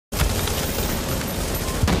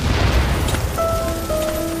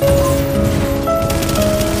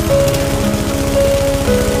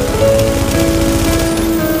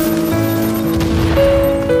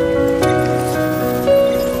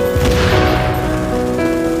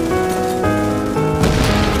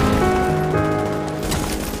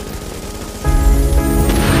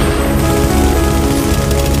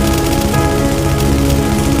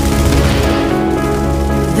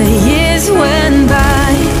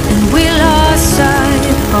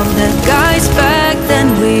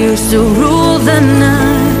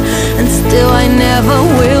never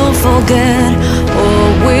will forget or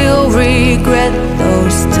will regret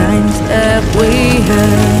those times that we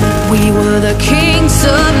had. We were the kings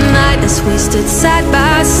of night as we stood side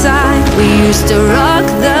by side. We used to rock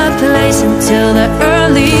the place until the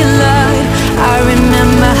early light. I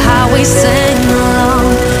remember how we sang along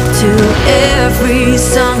to every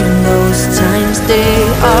song, and those times they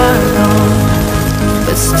are gone.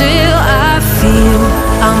 But still I feel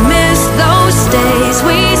I miss those days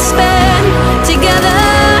we spent together,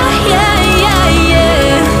 yeah, yeah,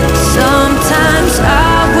 yeah. Sometimes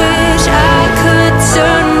I wish I could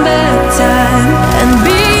turn back time and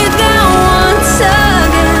be there once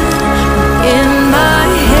again. In my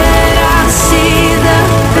head I see the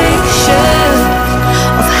picture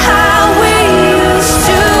of how we used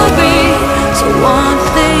to be. So one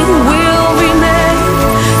thing will remain,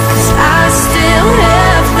 'cause I still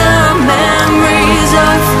have the memories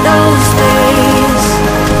of those days.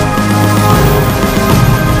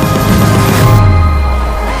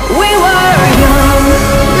 We were young,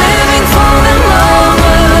 living for the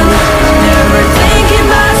moment, never thinking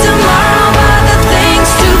about tomorrow, about the things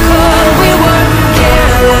to come. We were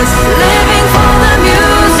careless, living for the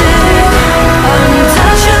music,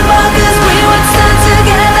 untouchable 'cause we would stand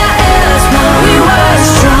together as one. We were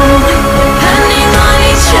strong, depending on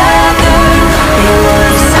each other. It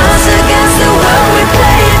was us against the world, we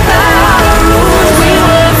played by our rules. We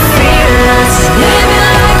were fearless, living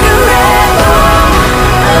like a rebel,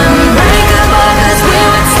 unbreakable 'cause we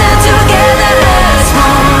would stand together as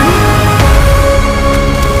one.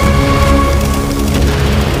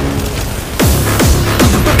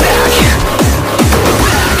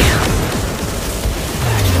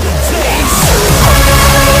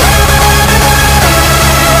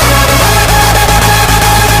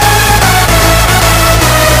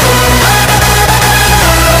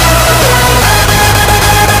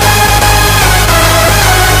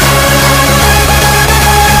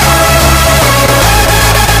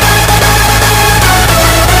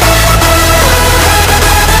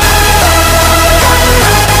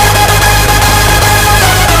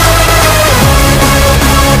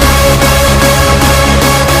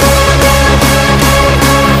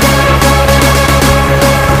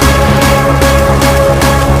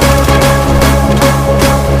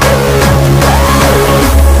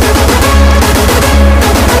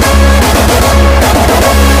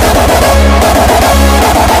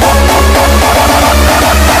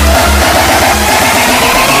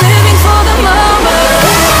 Living for the moment.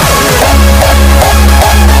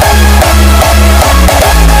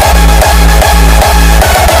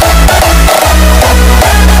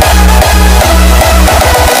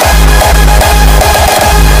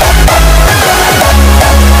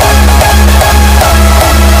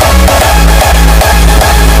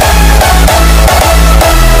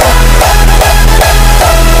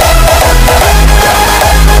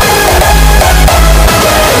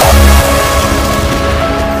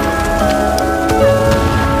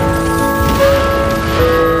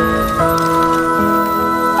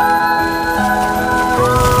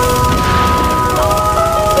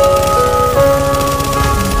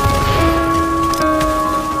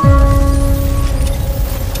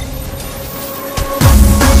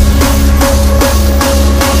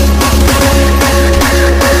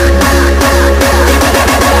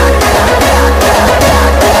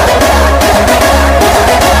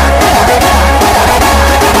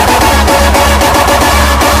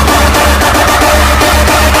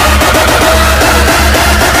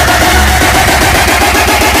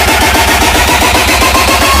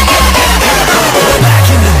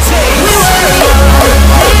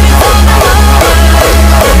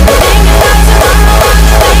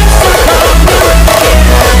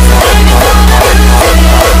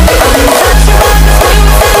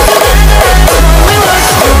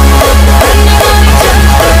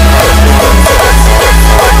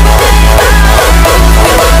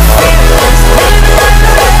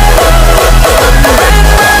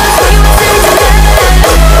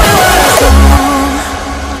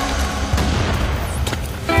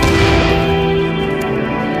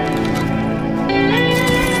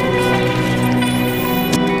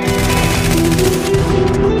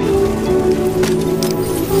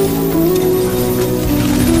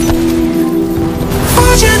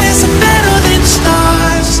 Fortune is better than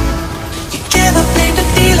stars. You give up in the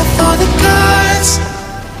dealer for the cards.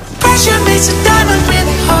 Pressure makes a diamond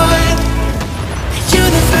really hard. The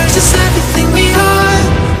universe is everything we are.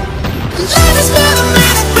 Life is but a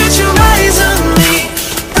minute, but your eyes on me.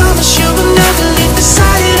 Promise you will never leave the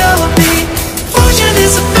side of me. Fortune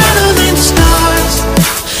is better than stars.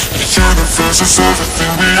 The universe is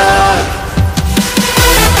everything we are.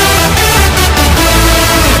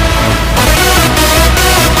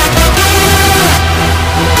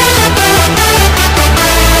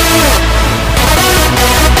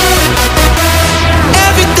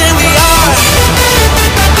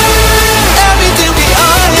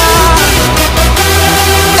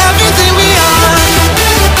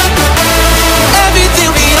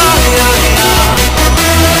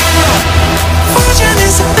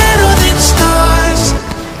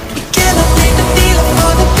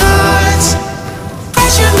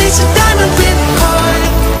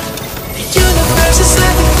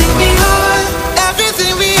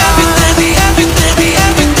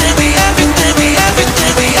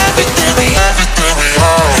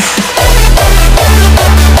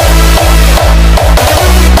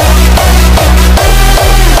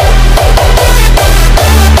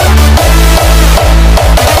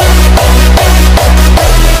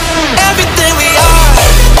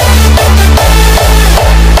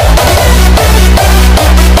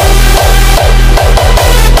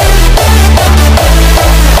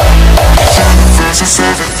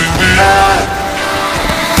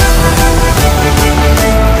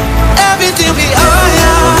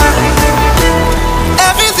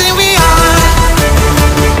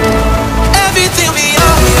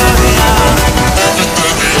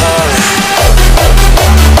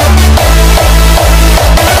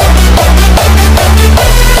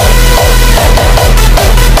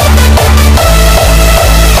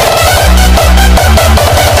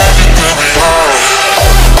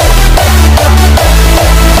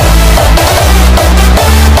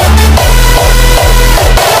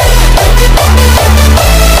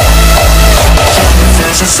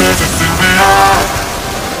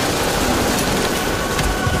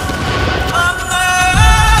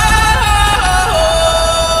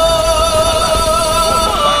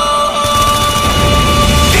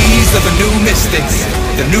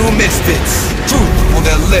 the new misfits. Truth on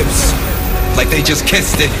their lips, like they just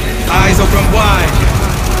kissed it. Eyes open wide,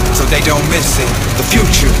 so they don't miss it. The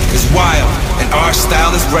future is wild, and our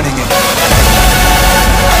style is running it.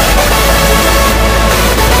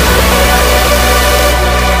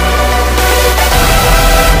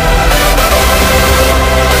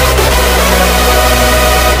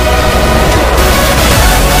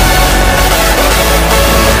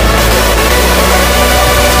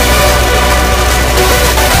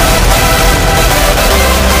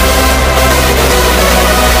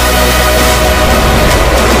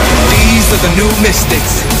 The new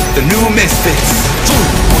mystics, the new misfits.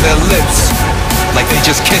 Truth on their lips, like they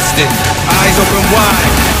just kissed it. Eyes open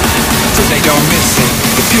wide, so they don't miss it.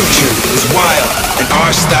 The future is wild, and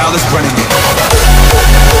our style is running it.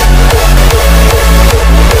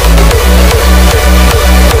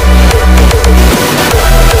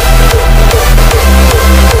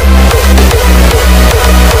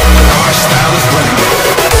 Our style is running it.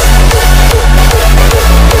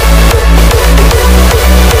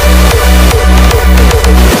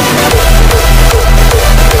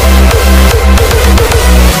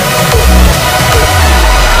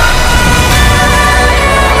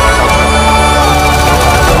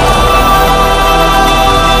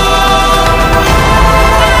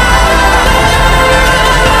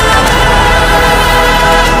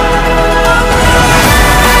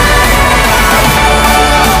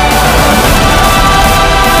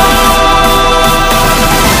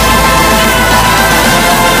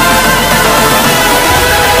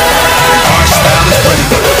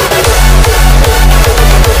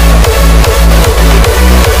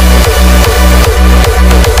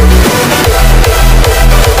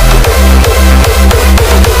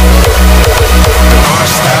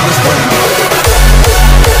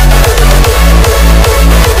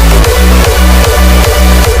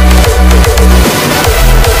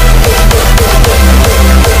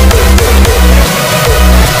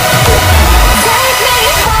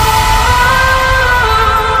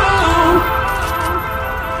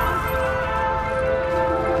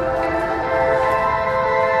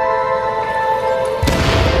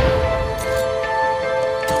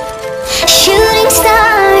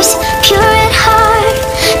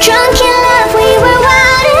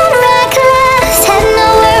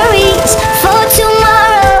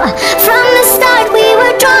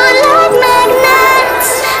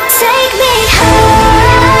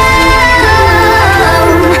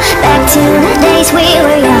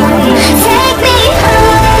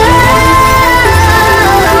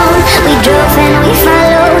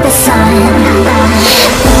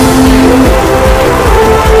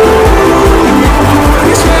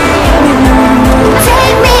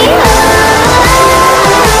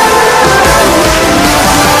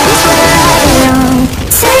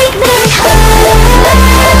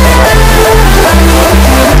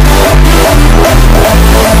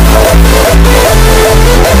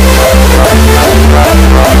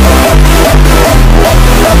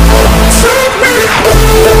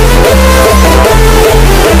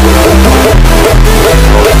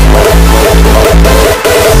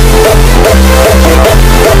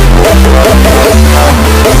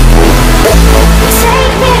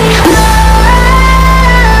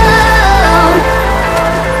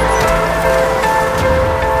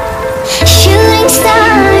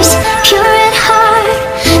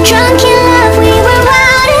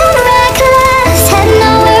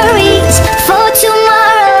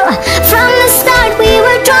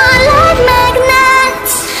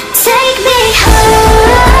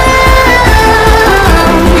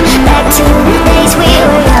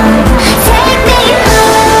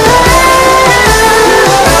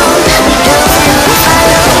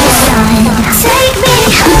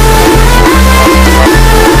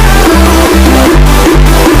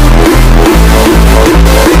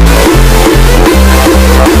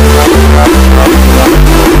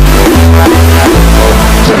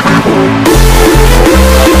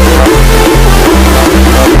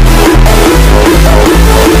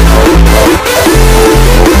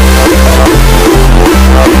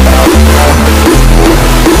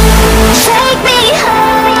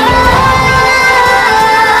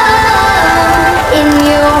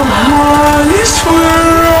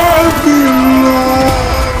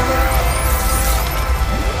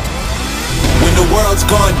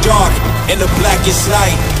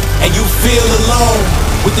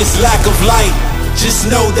 Just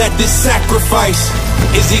know that this sacrifice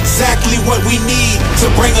is exactly what we need to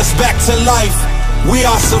bring us back to life. We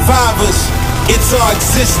are survivors, it's our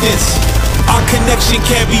existence. Our connection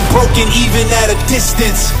can't be broken even at a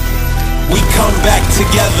distance. We come back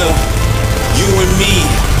together, you and me,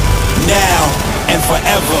 now and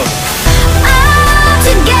forever. All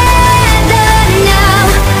together now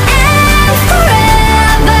and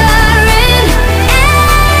forever in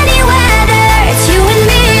any weather. It's you and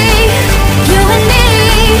me, you and me.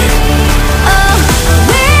 Oh,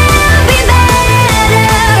 we'll be better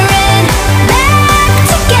and back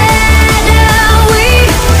together. We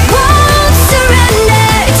won't surrender.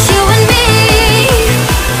 It's you and me,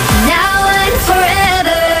 now and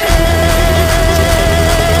forever.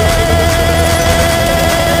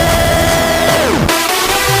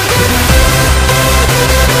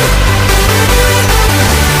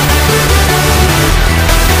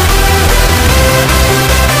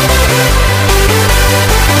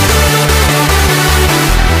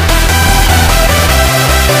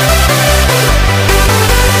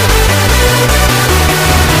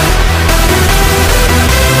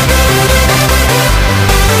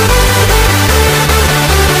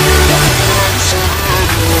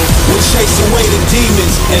 We'll chase away the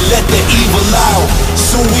demons and let the evil out.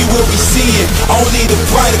 Soon we will be seeing only the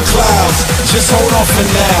brighter clouds. Just hold on for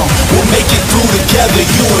now, we'll make it through together,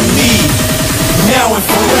 you and me, now and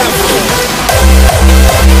forever.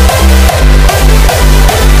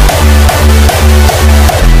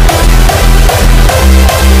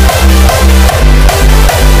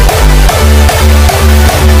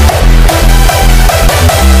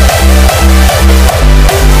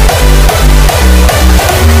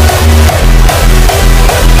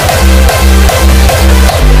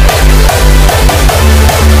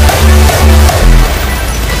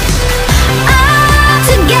 All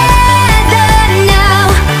together now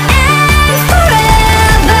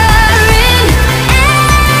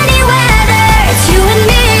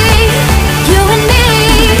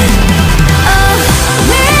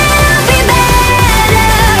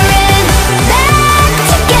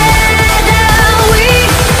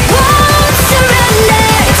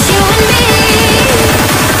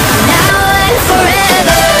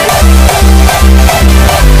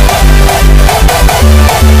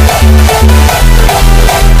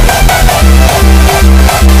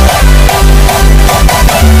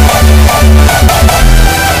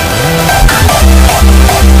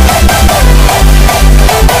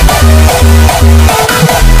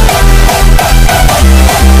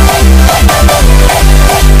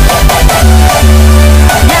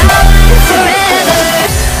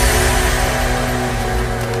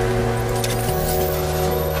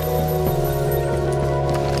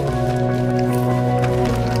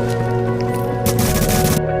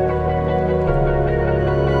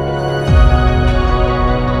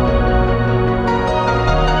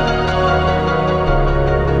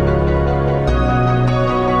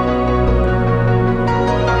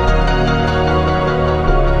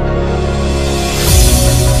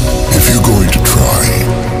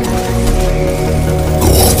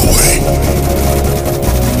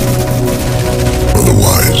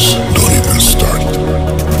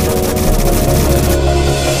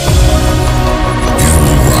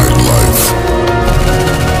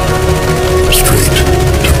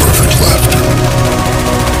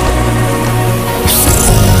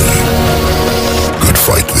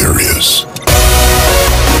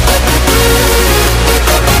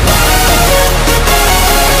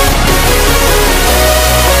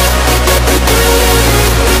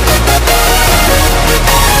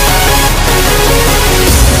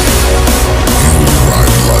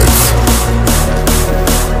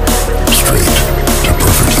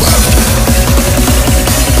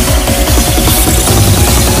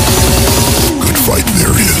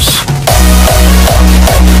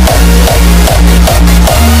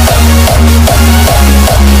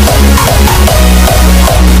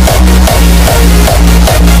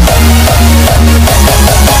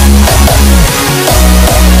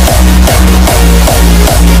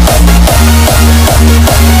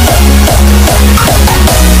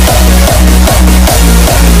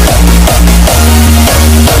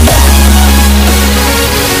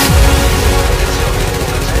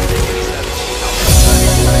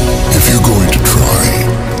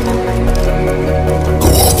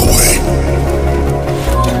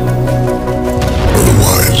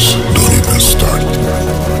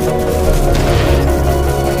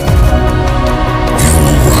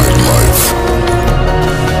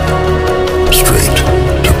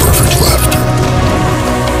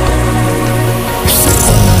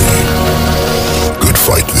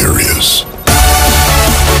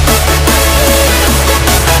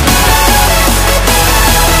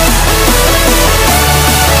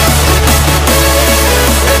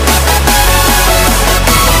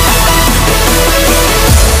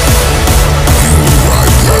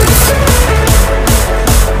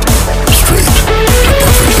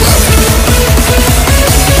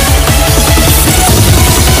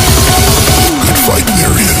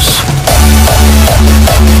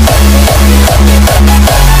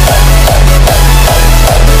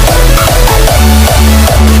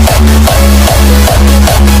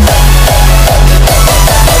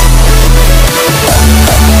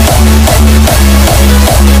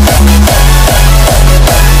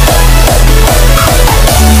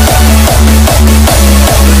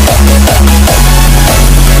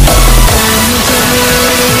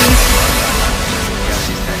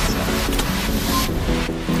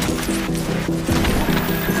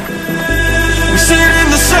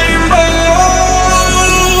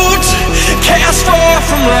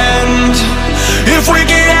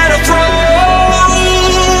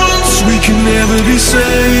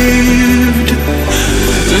saved.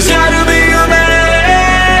 There's gotta be a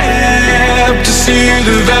map to steer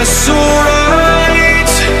the vessel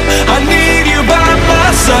right. I need you by my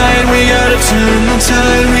side. We gotta turn the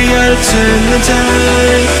tide, we gotta turn the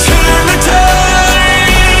tide. Turn the tide.